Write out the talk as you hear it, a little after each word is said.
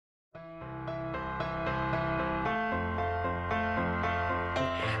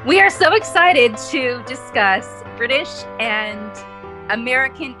We are so excited to discuss British and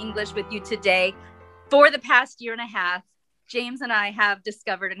American English with you today. For the past year and a half, James and I have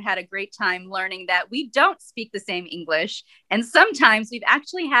discovered and had a great time learning that we don't speak the same English. And sometimes we've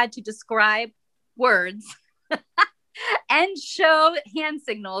actually had to describe words and show hand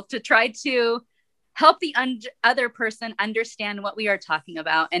signals to try to help the other person understand what we are talking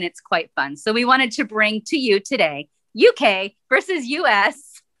about. And it's quite fun. So we wanted to bring to you today, UK versus US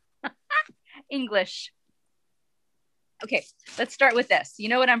English. Okay, let's start with this. You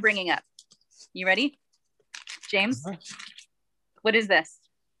know what I'm bringing up? You ready? James, what is this?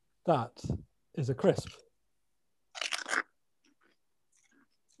 That is a crisp.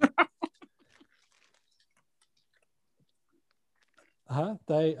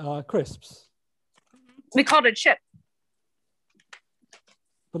 They are crisps. We called it a chip.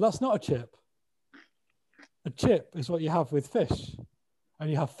 But that's not a chip. A chip is what you have with fish. And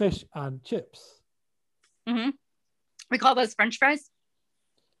you have fish and chips. Mm-hmm. We call those French fries.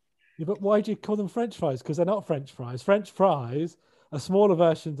 Yeah, but why do you call them French fries? Because they're not French fries. French fries are smaller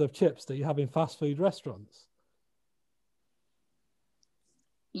versions of chips that you have in fast food restaurants.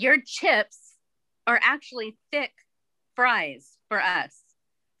 Your chips are actually thick fries for us.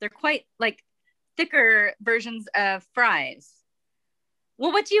 They're quite like thicker versions of fries.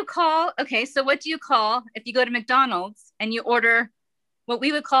 Well, what do you call if you go to McDonald's and you order what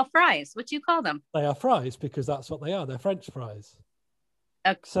we would call fries? What do you call them? They are fries because that's what they are. They're French fries.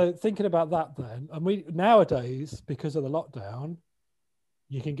 Okay. So thinking about that then, and we nowadays, because of the lockdown,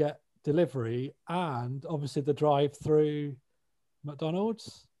 you can get delivery and obviously the drive-through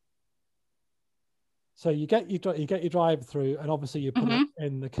McDonald's. So you get your drive-through and obviously you put it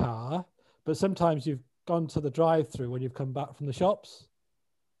in the car, but sometimes you've gone to the drive-through when you've come back from the shops.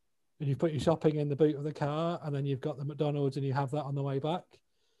 And you put your shopping in the boot of the car, and then you've got the McDonald's, and you have that on the way back.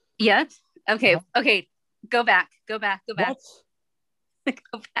 Yeah. Okay. Okay. Go back. What?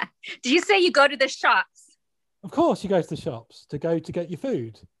 Go back. Did you say you go to the shops? Of course, you go to the shops to get your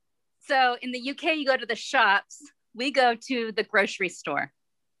food. So in the UK, you go to the shops. We go to the grocery store,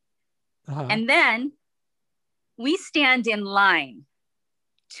 and then we stand in line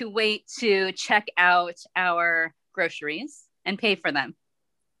to wait to check out our groceries and pay for them.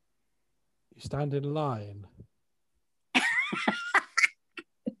 You stand in line.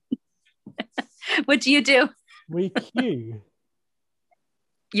 What do you do? We queue.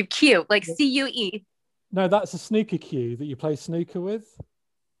 You queue, like C-U-E. No, that's a snooker queue that you play snooker with.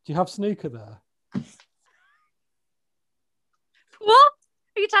 Do you have snooker there? Pool?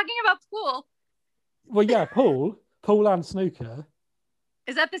 Are you talking about pool? Well, yeah, pool and snooker.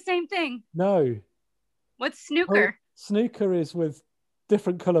 Is that the same thing? No. What's snooker? Snooker is with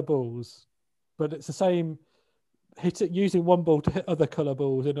different colour balls. But it's the same, hit it using one ball to hit other colour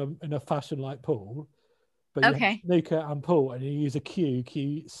balls in a fashion like pool. But you have snooker and pool, and you use a cue,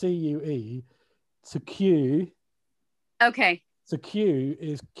 C-U-E, to cue. Okay. So cue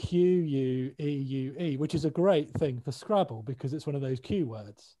is Q-U-E-U-E, which is a great thing for Scrabble because it's one of those cue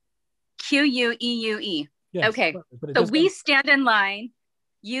words. Q-U-E-U-E. Yes, okay. So we stand in line,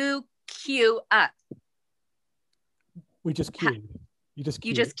 you queue up. We just queue. You just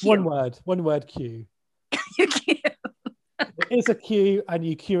queue. One word queue. You queue. It is a queue, and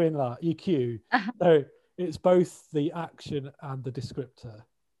you queue in line. You queue. So it's both the action and the descriptor.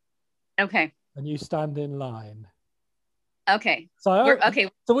 Okay. And you stand in line. Okay. So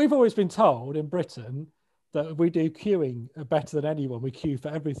we've always been told in Britain that we do queuing better than anyone. We queue for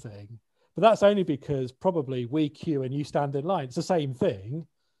everything. But that's only because probably we queue and you stand in line. It's the same thing.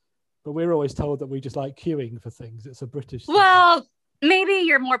 But we're always told that we just like queuing for things. It's a British thing. Well, maybe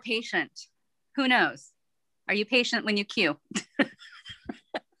you're more patient. Who knows? Are you patient when you queue?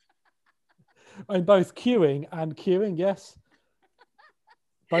 And both queuing and queuing, yes.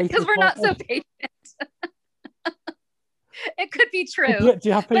 Because we're not so patient. It could be true. Do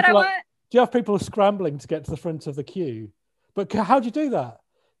you have people scrambling to get to the front of the queue? But how do you do that?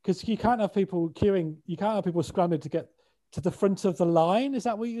 Because you can't have people queuing. You can't have people scrambling to get to the front of the line. Is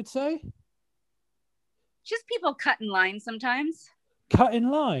that what you'd say? Just people cut in line sometimes. Cut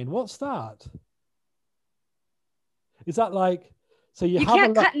in line? What's that? Is that like, so you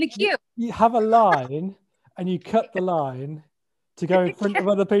can't cut in the queue. You have a line and you cut the line to go in front of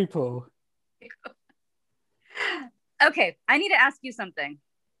other people. Okay, I need to ask you something.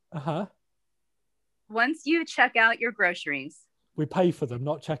 Once you check out your groceries. We pay for them,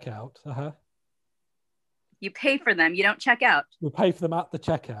 not check out. You pay for them, you don't check out. We pay for them at the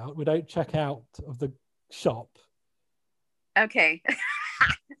checkout. We don't check out of the shop. Okay.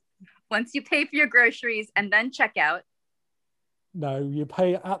 Once you pay for your groceries and then check out, No, you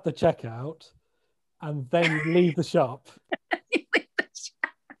pay at the checkout, and then you leave the shop.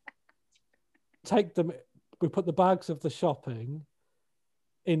 Take them. We put the bags of the shopping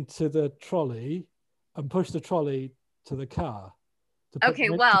into the trolley and push the trolley to the car. Okay,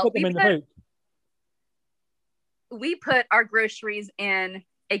 to well, put them in the boot. We put our groceries in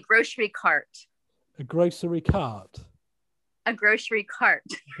a grocery cart. A grocery cart. A grocery cart.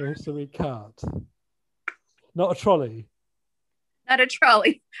 Grocery cart. Not a trolley. Not a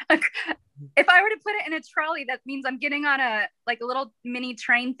trolley. If I were to put it in a trolley, that means I'm getting on a little mini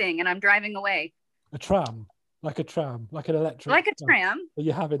train thing and I'm driving away. A tram, like an electric, like a tram that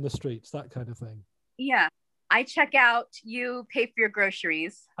you have in the streets, that kind of thing. Yeah, I check out. You pay for your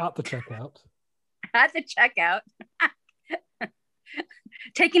groceries at the checkout. At the checkout,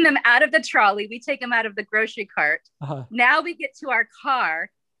 taking them out of the trolley, we take them out of the grocery cart. Now we get to our car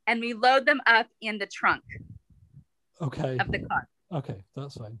and we load them up in the trunk. Okay. Of the car. Okay,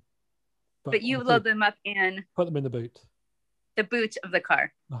 that's fine. But you load them up in. Put them in the boot. The boot of the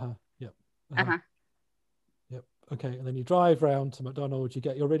car. Yep. Yep. Okay, and then you drive round to McDonald's. You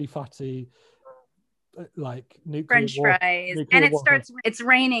get your really fatty, like nuclear French fries, and it's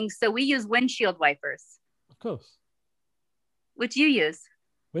raining, so we use windshield wipers. Of course. What do you use?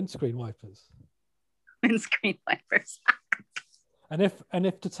 Windscreen wipers. Windscreen wipers. And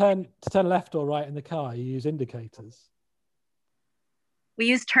if to turn left or right in the car, you use indicators. We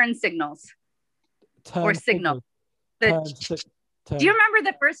use turn signals. Or signal. Do you remember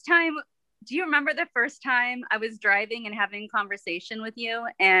the first time? Do you remember the first time I was driving and having a conversation with you,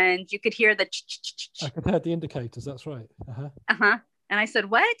 and you could hear the? I could hear the indicators. That's right. And I said,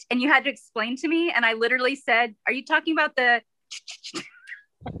 "What?" And you had to explain to me, and I literally said, "Are you talking about the?"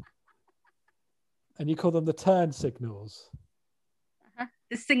 And you call them the turn signals.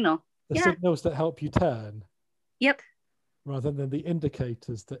 The signal. The signals that help you turn. Yep. Rather than the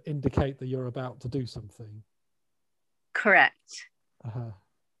indicators that indicate that you're about to do something. Correct.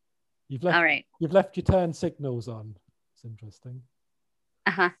 You've left your turn signals on. It's interesting.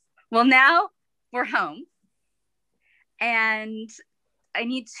 Well, now we're home, and I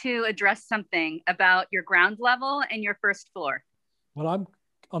need to address something about your ground level and your first floor. Well, I'm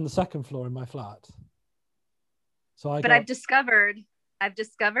on the second floor in my flat. I've discovered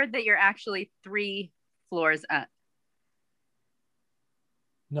that you're actually 3 floors up.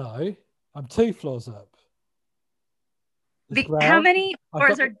 No, I'm 2 floors up. How many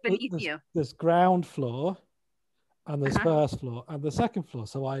floors are beneath you? There's ground floor and there's first floor and the second floor.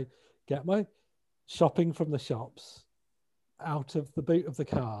 So I get my shopping from the shops out of the boot of the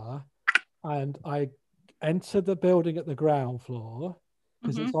car and I enter the building at the ground floor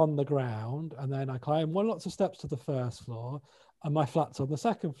because it's on the ground, and then I climb lots of steps to the first floor and my flat's on the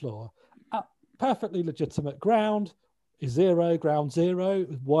second floor. Perfectly legitimate. Ground is 0, ground 0,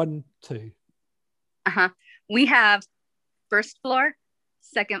 1, 2. We have first floor,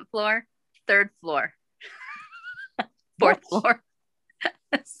 second floor, third floor, fourth floor.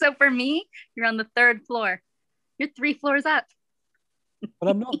 So for me, you're on the 3rd floor. You're 3 floors up. But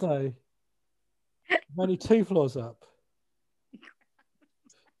I'm not though. I'm only 2 floors up.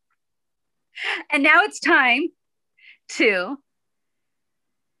 And now it's time to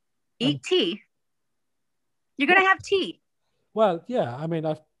eat tea. You're going to have tea. Well, yeah. I mean,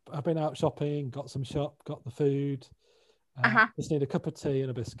 I've been out shopping, got the food. Just need a cup of tea and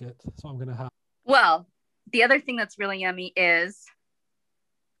a biscuit. That's what I'm going to have. Well, the other thing that's really yummy is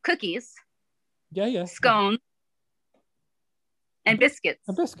cookies. Yeah. Scones. And biscuits.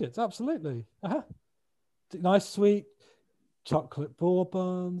 And biscuits, absolutely. Nice sweet chocolate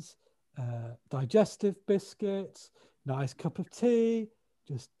bourbons, digestive biscuits, nice cup of tea.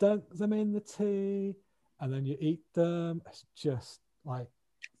 Just dunk them in the tea and then you eat them. It's just like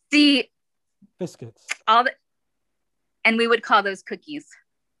biscuits. And we would call those cookies.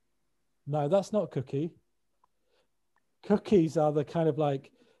 No, that's not cookie. Cookies are the kind of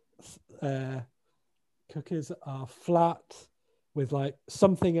like cookies are flat with like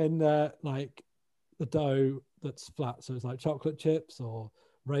something in there, like the dough that's flat. So it's like chocolate chips or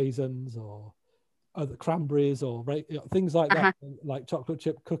raisins or other cranberries or things like that. Like chocolate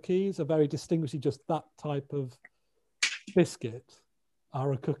chip cookies are very distinctly just that type of biscuit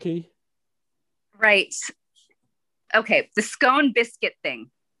are a cookie. Right. Okay. The scone biscuit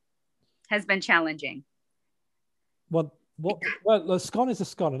thing has been challenging. Well, a scone is a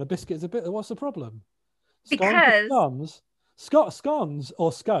scone and a biscuit is a bit. What's the problem? Because scones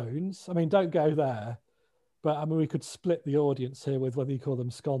or scones. I mean, don't go there. But I mean, we could split the audience here with whether you call them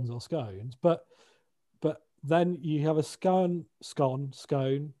scones or scones. But then you have a scone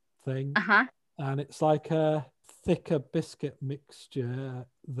thing, and it's like a thicker biscuit mixture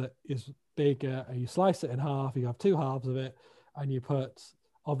that is bigger, and you slice it in half. You have two halves of it, and you put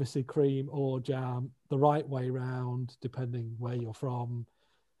obviously cream or jam the right way round, depending where you're from,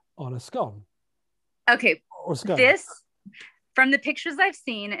 on a scone. Okay. Or a scone. This, from the pictures I've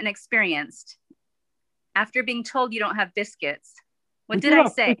seen and experienced, after being told you don't have biscuits, what did I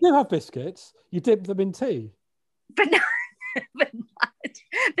say? We do have biscuits. You dip them in tea. But not.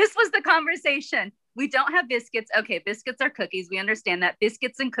 This was the conversation. We don't have biscuits. Okay, biscuits are cookies. We understand that.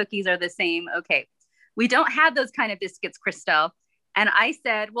 Biscuits and cookies are the same. Okay. We don't have those kind of biscuits, Christelle. And I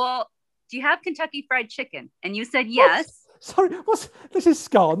said, well, do you have Kentucky Fried Chicken? And you said yes. Sorry, this is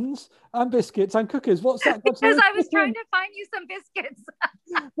scones and biscuits and cookies. What's that? Because I was trying to find you some biscuits.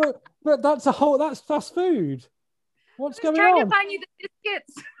 but that's fast food. What's going on? I was trying to find you the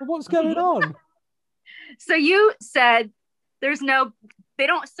biscuits. What's going on? So you said they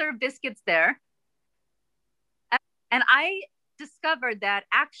don't serve biscuits there. And I discovered that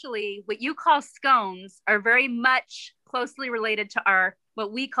actually what you call scones are very much closely related to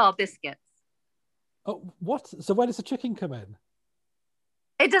what we call biscuits. Oh, what? So where does the chicken come in?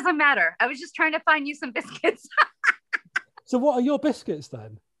 It doesn't matter. I was just trying to find you some biscuits. So what are your biscuits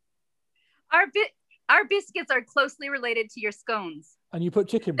then? Our biscuits are closely related to your scones. And you put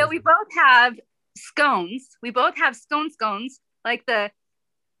chicken. So we both have scones. We both have scones, like the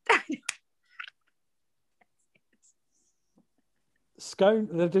scone.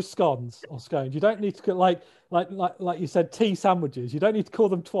 They're just scones or scones. You don't need to like you said, tea sandwiches. You don't need to call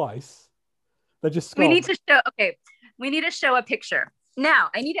them twice. They're just scones. We need to show a picture. Now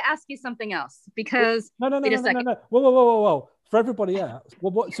I need to ask you something else because no. Whoa. For everybody else,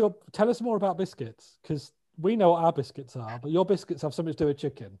 well, tell us more about biscuits, because we know what our biscuits are, but your biscuits have something to do with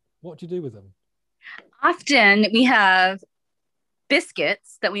chicken. What do you do with them? Often we have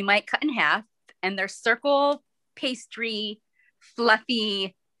biscuits that we might cut in half, and they're circle pastry,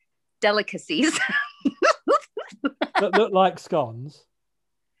 fluffy delicacies that look like scones.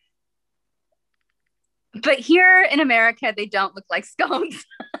 But here in America, they don't look like scones.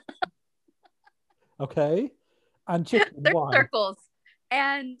 Okay. And chicken, they're why? circles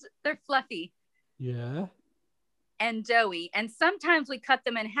and they're fluffy. Yeah. And doughy. And sometimes we cut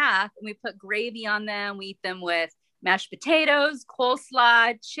them in half and we put gravy on them. We eat them with mashed potatoes,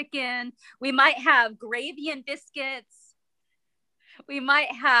 coleslaw, chicken. We might have gravy and biscuits. We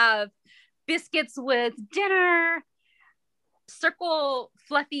might have biscuits with dinner. Circle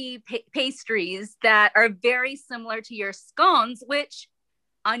fluffy pastries that are very similar to your scones, which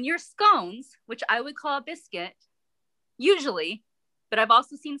on your scones, which I would call a biscuit, usually, but I've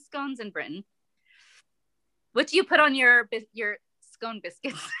also seen scones in Britain. What do you put on your scone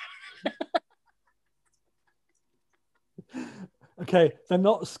biscuits? Okay, they're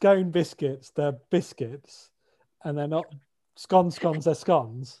not scone biscuits, they're biscuits. And they're not scones, they're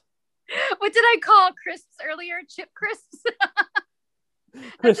scones. What did I call crisps earlier? Chip crisps?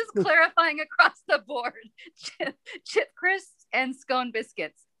 I'm just clarifying across the board. Chip crisps and scone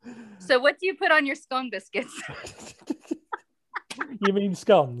biscuits. So what do you put on your scone biscuits? You mean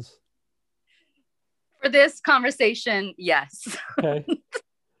scones? For this conversation, yes. Okay.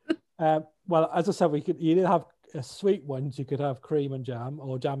 Well, as I said, you did have sweet ones. You could have cream and jam,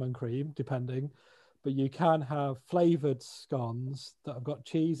 or jam and cream, depending. But you can have flavored scones that have got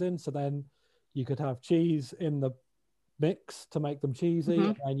cheese in. So then you could have cheese in the mix to make them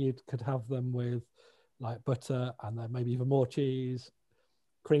cheesy, and you could have them with like butter and then maybe even more cheese.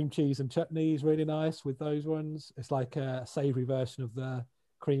 Cream cheese and chutney is really nice with those ones. It's like a savory version of the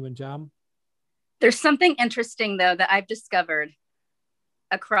cream and jam. There's something interesting though that I've discovered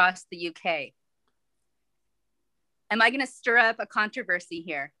across the UK. Am I going to stir up a controversy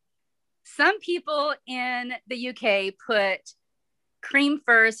here? Some people in the UK put cream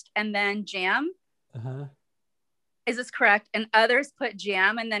first and then jam. Is this correct? And others put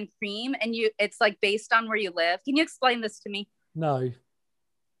jam and then cream, and it's like based on where you live. Can you explain this to me? No.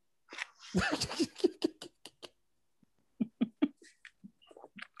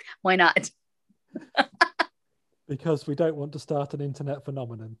 Why not? Because we don't want to start an internet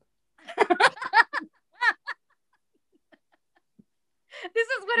phenomenon. This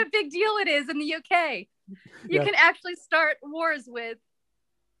is what a big deal it is in the UK. You can actually start wars with.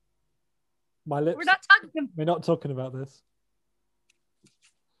 My lips. We're not talking about this.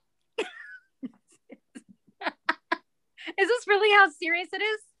 Is this really how serious it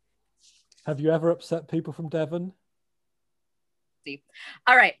is? Have you ever upset people from Devon?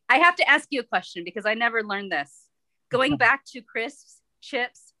 All right. I have to ask you a question because I never learned this. Going back to crisps,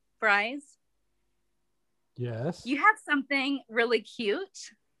 chips, fries. Yes. You have something really cute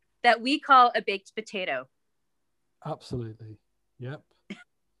that we call a baked potato. Absolutely. Yep.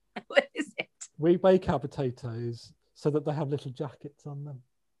 What is it? We bake our potatoes so that they have little jackets on them.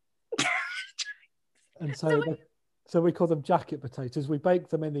 And so we call them jacket potatoes. We bake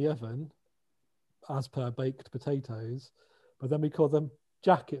them in the oven as per baked potatoes, but then we call them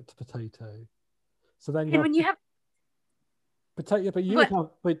jacket potato. So then you And have when you have potato,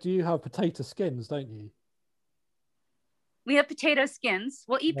 but you have potato skins, don't you? we have potato skins.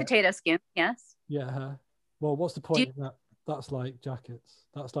 We'll eat potato skins, yes. Yeah. Well, what's the point in that? That's like jackets.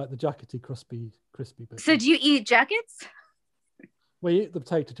 That's like the jackety, crispy bit. So do you eat jackets? We eat the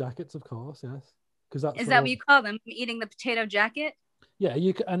potato jackets, of course, yes. Because that's Is that what you call them? Eating the potato jacket? Yeah,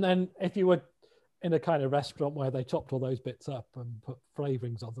 you can, and then if you were in a kind of restaurant where they chopped all those bits up and put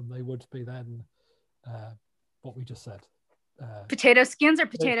flavorings on them, they would be then what we just said. Potato skins or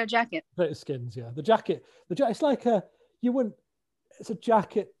potato jacket? Potato skins, yeah. The jacket, it's like it's a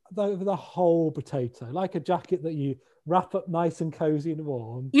jacket over the whole potato, like a jacket that you wrap up nice and cozy and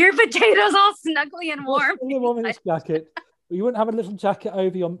warm. Your potatoes all snuggly and warm. Warm in this jacket. You wouldn't have a little jacket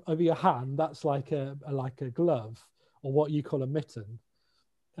over your hand. That's like a glove, or what you call a mitten.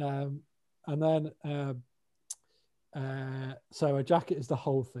 And then so a jacket is the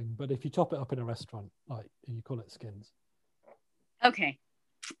whole thing. But if you chop it up in a restaurant, like you call it skins. Okay.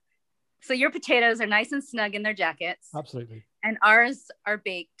 So your potatoes are nice and snug in their jackets. Absolutely. And ours are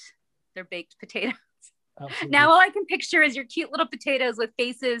baked. They're baked potatoes. Absolutely. Now all I can picture is your cute little potatoes with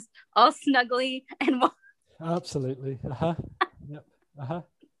faces all snuggly and warm. Absolutely. Yep.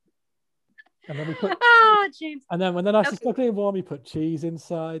 And then we put James. And then when they're nice and snuggly and warm, you put cheese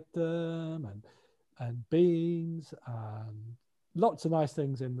inside them and beans and lots of nice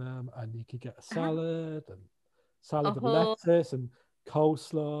things in them. And you could get a salad with lettuce and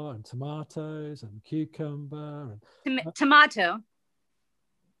coleslaw and tomatoes and cucumber and tomato.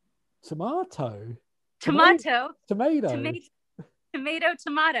 So tomato.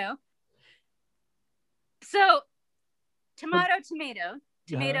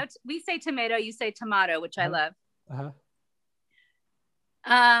 We say tomato, you say tomato, which I love.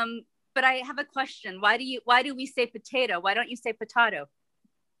 But I have a question. Why do we say potato? Why don't you say potato?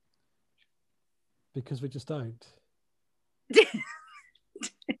 Because we just don't.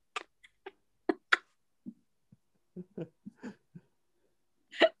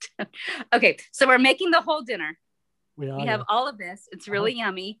 Okay, so we're making the whole dinner. We have all of this. It's really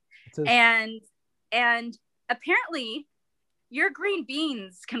yummy. And apparently your green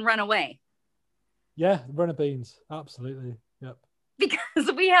beans can run away. Yeah, runner beans. Absolutely. Yep.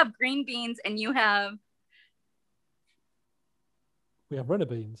 Because we have green beans and we have runner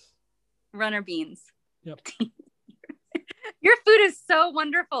beans. Runner beans. Yep. Your food is so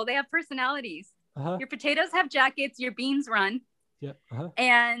wonderful. They have personalities. Your potatoes have jackets, your beans run. Yep.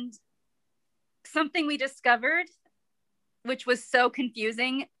 And something we discovered, which was so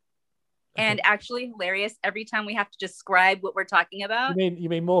confusing and actually hilarious every time we have to describe what we're talking about. You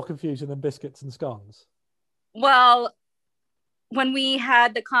mean more confusion than biscuits and scones? Well, when we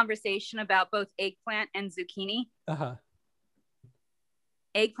had the conversation about both eggplant and zucchini.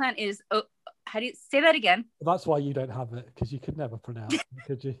 Eggplant is, how do you say that again? Well, that's why you don't have it, because you could never pronounce it,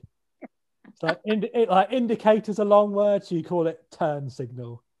 could you? It's like, indicator's a long word, so you call it turn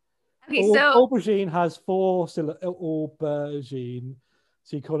signal. Okay, so aubergine has 4 syllables. Aubergine,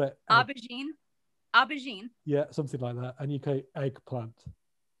 so you call it aubergine. Yeah, something like that, and you call it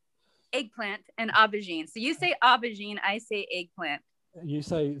eggplant and aubergine. So you say aubergine, I say eggplant. You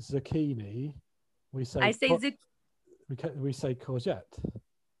say zucchini. We say we say courgette.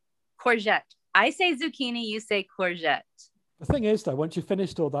 I say zucchini, you say courgette. The thing is, though, once you've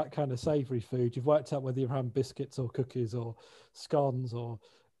finished all that kind of savoury food, you've worked out whether you're having biscuits or cookies or scones or...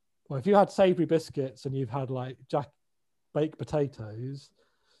 Well, if you had savoury biscuits and you've had like baked potatoes,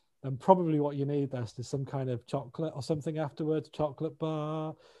 then probably what you need there is some kind of chocolate or something afterwards, chocolate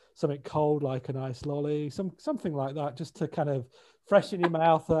bar, something cold like a nice lolly, something like that, just to kind of freshen your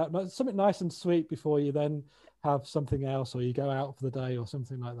mouth up, something nice and sweet before you then have something else or you go out for the day or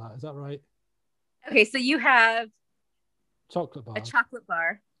something like that. Is that right? Okay, so you have chocolate bar. A chocolate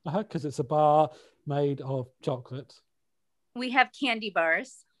bar. Because it's a bar made of chocolate. We have candy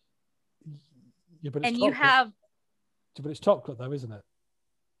bars. Yeah, but it's and chocolate. But it's chocolate though, isn't it?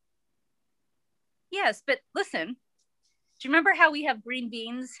 Yes, but listen. Do you remember how we have green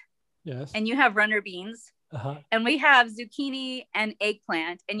beans? Yes. And you have runner beans. And we have zucchini and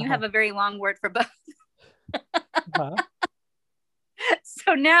eggplant, and you have a very long word for both.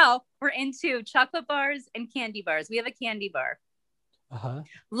 So now we're into chocolate bars and candy bars. We have a candy bar.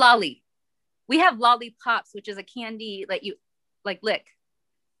 Lolly. We have lollipops, which is a candy that you lick.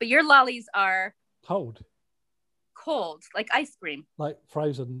 But your lollies are cold. cold, like ice cream. Like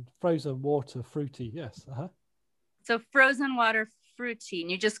frozen water, fruity. Yes. So frozen water fruity,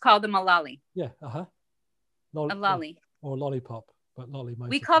 and you just call them a lolly. Yeah. A lolly. Or lollipop, but lolly most.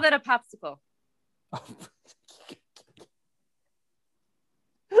 We call that a popsicle.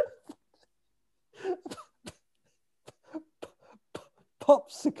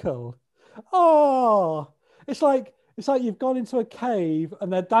 Popsicle. Oh, it's like you've gone into a cave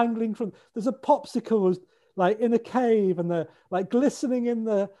and they're dangling from. There's a popsicle like in a cave and they're like glistening in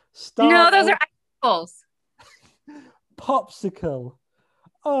the star. No, those are icicles. Popsicle.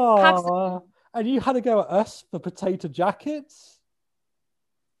 Oh, popsicle. And you had to go at us for potato jackets.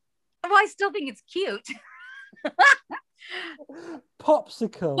 Well, I still think it's cute.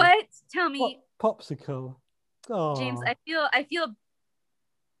 Popsicle. What? Tell me. Popsicle. Oh. James, I feel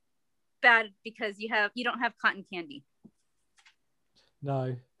bad because you don't have cotton candy.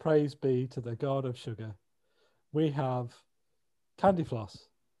 No, praise be to the God of sugar. We have candy floss.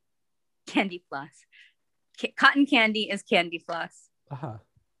 Candy floss. Cotton candy is candy floss. Yeah.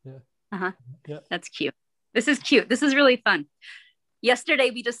 Yeah. That's cute. This is cute. This is really fun. Yesterday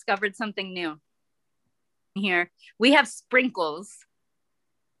we discovered something new. Here we have sprinkles.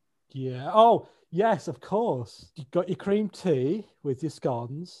 Yeah. Oh, yes, of course. You've got your cream tea with your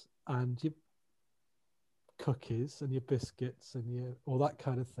scones and your cookies and your biscuits and your all that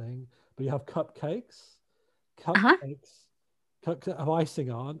kind of thing. But you have cupcakes that have icing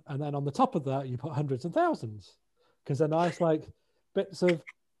on, and then on the top of that you put hundreds and thousands because they're nice, like bits of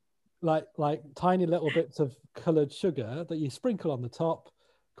like tiny little bits of coloured sugar that you sprinkle on the top.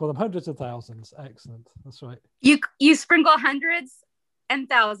 Call them hundreds of thousands. Excellent. That's right. You sprinkle hundreds and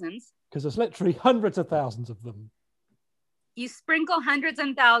thousands because there's literally hundreds of thousands of them. You sprinkle hundreds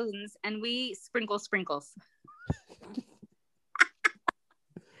and thousands, and we sprinkle sprinkles.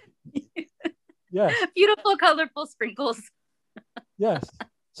 Yes. Beautiful, colorful sprinkles. Yes.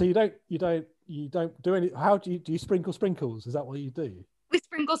 So you don't do any. How do you sprinkle sprinkles? Is that what you do? We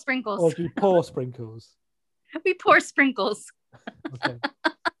sprinkle sprinkles. Or do you pour sprinkles? We pour sprinkles. Okay.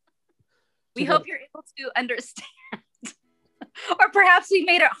 We hope you're able to understand. Or perhaps we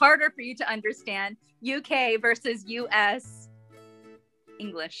made it harder for you to understand UK versus US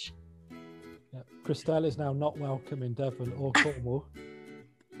English. Yeah. Christelle is now not welcome in Devon or Cornwall.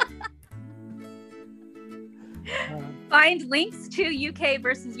 Find links to UK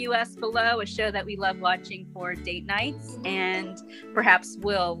versus US below, a show that we love watching for date nights, and perhaps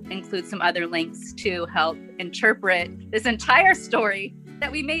we'll include some other links to help interpret this entire story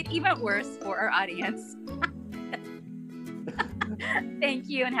that we made even worse for our audience. Thank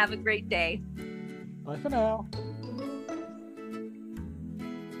you and have a great day. Bye for now.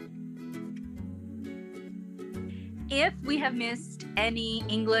 If we have missed any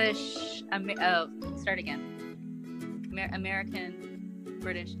English, start again. American,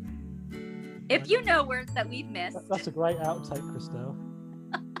 British. If you know words that we've missed. That's a great outtake, Christelle.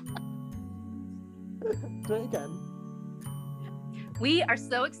 Do it again. We are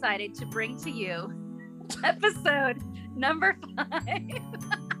so excited to bring to you episode number 5.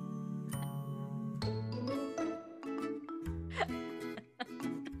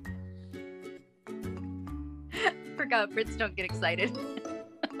 Forgot Brits don't get excited.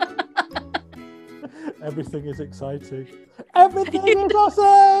 Everything is exciting. Everything is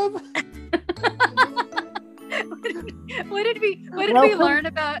awesome. What did we learn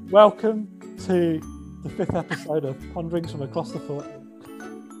about? Welcome to the 5th episode of Ponderings from Across the Pond.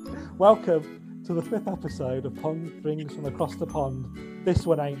 Welcome to the 5th episode of Ponderings from Across the Pond. This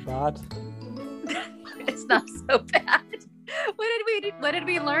one ain't bad. It's not so bad. What did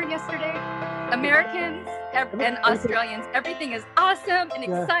we learn yesterday? Americans and Australians, everything is awesome and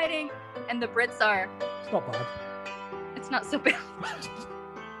exciting, and the Brits are. It's not bad. It's not so bad.